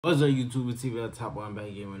What's up, YouTube? It's TV Top One back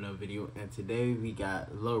again with another video, and today we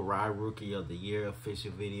got Lil Rod Rookie of the Year official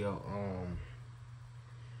video.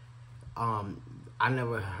 I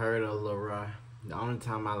never heard of Lil Rod. The only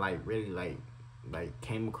time I really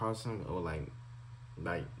came across him or like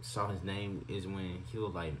saw his name is when he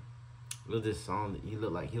was with this song. He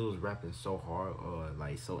looked like he was rapping so hard or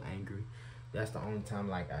like so angry. That's the only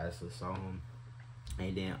time I actually saw him.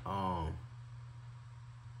 And then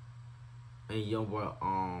and young boy,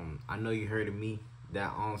 I Know You Heard of Me,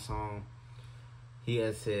 that song, he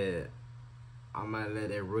had said, I might let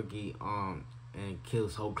that rookie and kill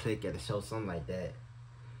his whole clique at the show, something like that.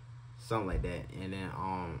 And then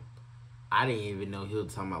I didn't even know he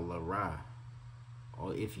was talking about Lil Rod,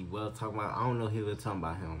 or if he was talking about, I don't know if he was talking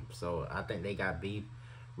about him. So I think they got beef.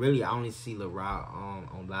 Really, I only see Lil Rod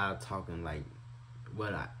on live talking I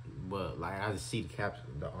just see the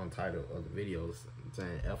caption, the title of the videos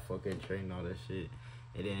saying F fucking Trey and all that shit,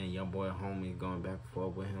 and then young boy homie going back and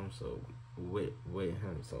forth with him. So with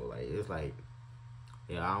him, so it's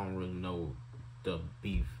yeah, I don't really know the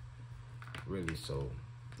beef really. So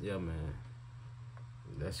yeah, man,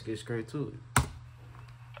 let's get straight to it.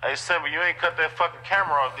 Hey, Simba, you ain't cut that fucking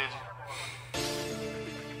camera off, did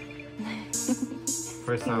you?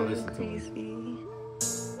 First time listening to it.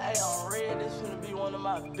 Hey, on Red, this finna be one of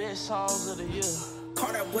my best songs of the year.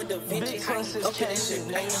 Caught up with the Vinci, how you up to that shit,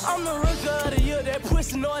 nigga? I'm the rookie of the year, that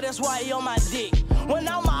pussy know that's why he on my dick. When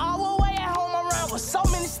I'm all the way at home, I'm around with so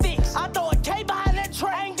many sticks. I throw a K behind that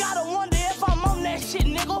tray, ain't gotta wonder if I'm on that shit,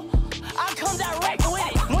 nigga. I come direct with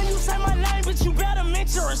it. When you say my name, bitch, you better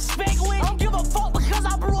mention respect with. I don't give a fuck because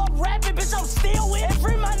I blew up rapping, bitch, I'm still with it.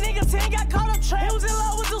 Free my nigga 10 got caught up train. He was in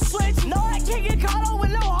love with the switch. No, I can't get caught up with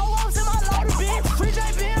no ho-ups in my loaded bitch. Free J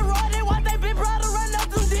being raw, they want they big brother run up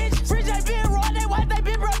them ditch. Free J being raw, they want they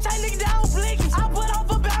big brother take nigga down blicking. I put on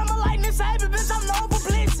for Bama like Miss Abby, bitch, I'm known for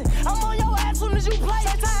blitzing. I'm on your ass soon as you play.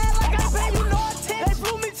 They time like I pay you no attention. They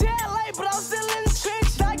flew me to LA, but I'm still in the trench.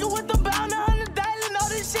 Stagger with the bound 100 daily, know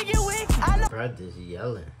this shit get weak. I know. Bro, just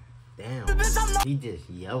yelling. Damn. He just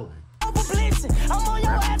yelling. I'm on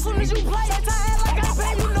your ass soon as you play. They time like I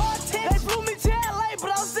pay you no attention. They flew me to LA,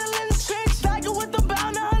 but I'm still in the trench. Stagger with the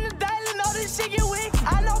bound 100 daily, know this shit get weak.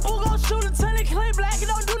 I know Boo gon' shoot it till it clear black, it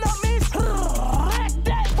don't do no miss.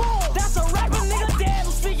 That boom. That's a rapper nigga dead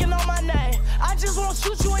who's speaking on my name. I just wanna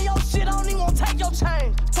shoot you in your shit, I don't even wanna take your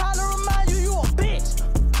chain. Time to remind you, you a bitch.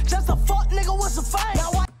 Just a fuck nigga with some fame.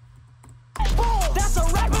 Now why? Boom. That's a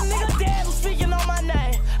rapper nigga dead who's speaking on my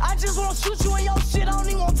name. I just wanna shoot you in your shit, I don't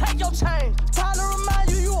even wanna take your chain. Time to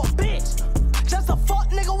remind you, you a bitch. Just a fuck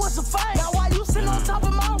nigga with some fame. Now why you sitting on top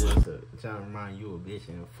of my? Trying to remind you a bitch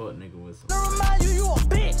and a fuck nigga with some. To remind you, you a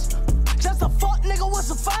bitch. Just a fuck nigga with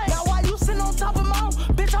some fame. Now why you sitting on top of my?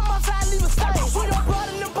 Bitch, I'm outside, leave a stain. We don't brought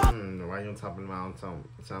in the pop. Why you on top of the mountain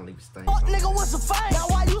trying to leave a stain? Fuck nigga with some fame. Now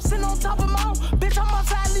why you sitting on top of my? Bitch, I'm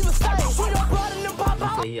outside, leave a stain. We don't brought in the pop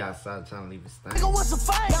out. He outside trying to leave a stain. Nigga with some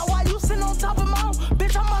fame. Now why you sitting on top of my?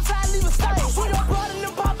 Bitch, I'm outside, leave a stain. We don't brought in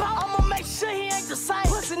the pop out. I'ma make sure he ain't the same.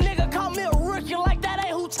 Pussy nigga call me a rookie like that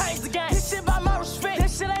ain't who changed the game. This shit by my respect.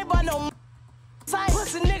 This shit ain't by no.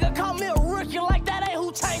 Pussy nigga call me a rookie like that ain't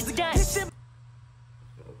who changed the game. This shit.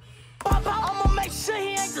 I'ma make sure he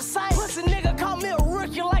ain't the same. Pussy nigga call me a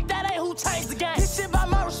rookie like that ain't who changed the game. This shit by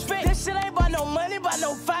my respect. This shit ain't by no money, by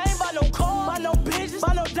no fame, by no car, by no bitches,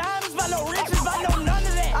 by no diamonds, by no riches, by no none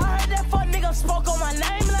of that. I heard that fuck nigga spoke on my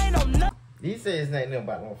name and ain't no nothing. He says it's ain't nothing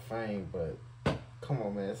about no fame, but come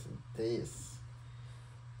on, man, it's this.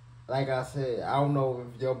 Like I said, I don't know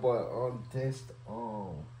if your boy on this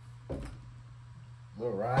Lil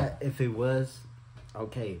Rod, if it was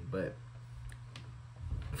okay, but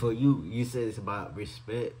for you said it's about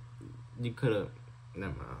respect. You could have.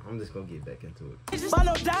 Never mind. I'm just gonna get back into it. By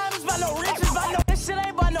no diamonds, by no riches, by no. This shit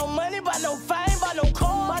ain't by no money, by no fame, by no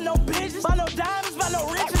car, by no bitches, by no diamonds, by no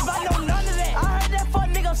riches, by no none of that. I heard that fuck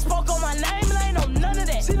nigga spoke on my name and ain't no none of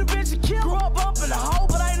that. See the bitch you killed, grew up in the hole,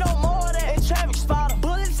 but ain't no more of that. In traffic spot him.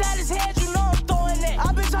 Bullets at his head, you know I'm throwing that.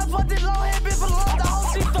 I bitch, I fucked this long head bitch for long, I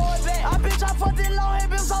hope she throw it back. I bitch, I fucked this long head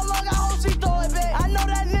bitch so long, I hope she throw it back. I know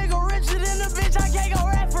that nigga richer than the bitch, I can't go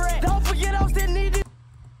rap for it. Don't forget I'm still needed.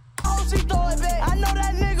 She throw it back. I know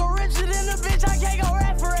that nigga richer than the bitch, I can't go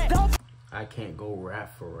rap for it. I can't go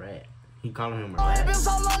rap for rat. He calling him a rat. rat. Been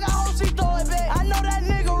so long, I hope she throw it back. I know that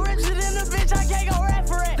nigga richer than the bitch, I can't go rap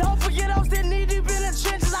for it. Don't forget I'm still knee deep in the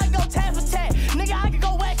trenches, I go tap for tap. Nigga, I can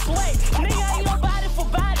go whack for whack. Nigga, I ain't go body for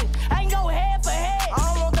body. I ain't go head for head.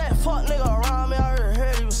 I don't want that fuck nigga around me, I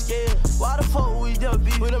heard he was scared. Why the fuck we never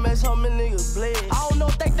be? We done made so many niggas bleed. I don't know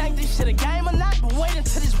if they think this shit a game or not, but wait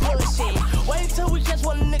until this bullshit. Wait until we catch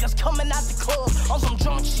one nigga. niggas coming out the club on some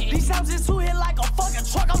drunk shit. These sounds is too hit like a fucking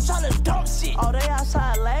truck, I'm tryna dump shit. Oh, they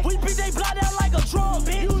outside lack. We beat they block down like a drum,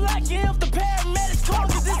 bitch. You lucky if the paramedics come,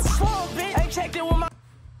 cause it's a slum, bitch. Ain't checked it with my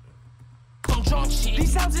some drunk shit.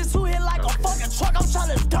 These sounds is too hit like a fucking truck, I'm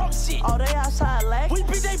tryna dump shit. Oh, they outside lack. We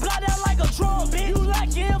beat they block down like a drum, bitch. You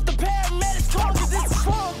lucky if the paramedics come, cause it's a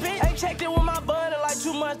slum, bitch. Ain't checked it with my bun in like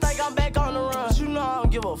 2 months, think I'm back on the run. But you know I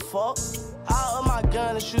don't give a fuck. I'll up my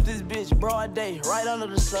gun and shoot this bitch broad day, right under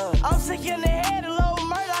the sun. I'm sick in the head and low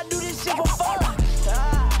murder, I do this shit for fun.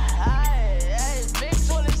 Hey, big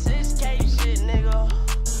 26K shit, nigga.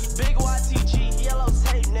 Big YTG, yellow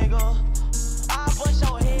tape, nigga. I'll bust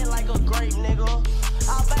your head like a grape, nigga.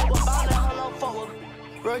 I'll bang with bounty, I don't fuck with.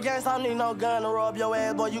 Real gangs, I don't need no gun to rub your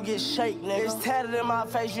ass, boy, you get shake, nigga. It's tatted in my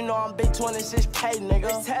face, you know I'm big 26K,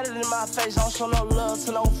 nigga. It's tatted in my face, don't show no love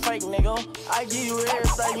to no fake, nigga. I give you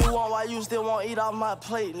everything you want while you still won't eat off my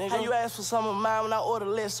plate, nigga. How you ask for some of mine when I order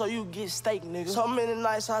less so you get steak, nigga? So many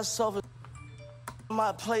nights I suffer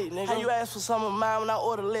my plate, nigga. How you ask for some of mine when I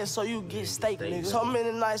order less so you get steak, nigga? So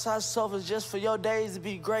many nights I suffer just for your days to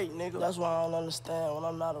be great, nigga. That's why I don't understand when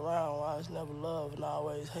I'm not around, why it's never love and I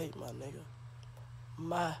always hate, my nigga.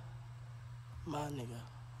 My nigga,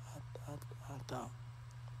 I thought.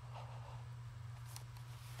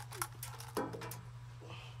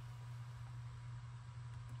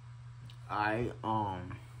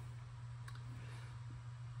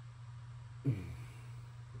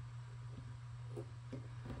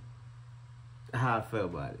 How I feel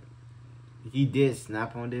about it. He did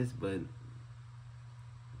snap on this, but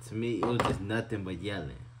to me, it was just nothing but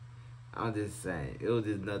yelling. I'm just saying, it was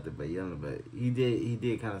just nothing but yelling, but he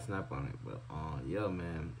did kind of snap on it. But yo,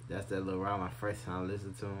 man, that's that Lil Rod, my first time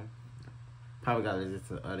listening to him. Probably gotta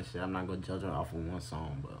listen to other shit. I'm not gonna judge him off of one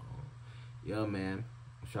song, but yo, man,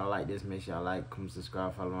 if y'all like this, make sure y'all like, come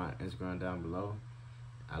subscribe, follow my Instagram down below.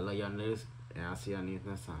 I love y'all niggas, and I'll see y'all niggas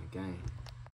next time. Gang.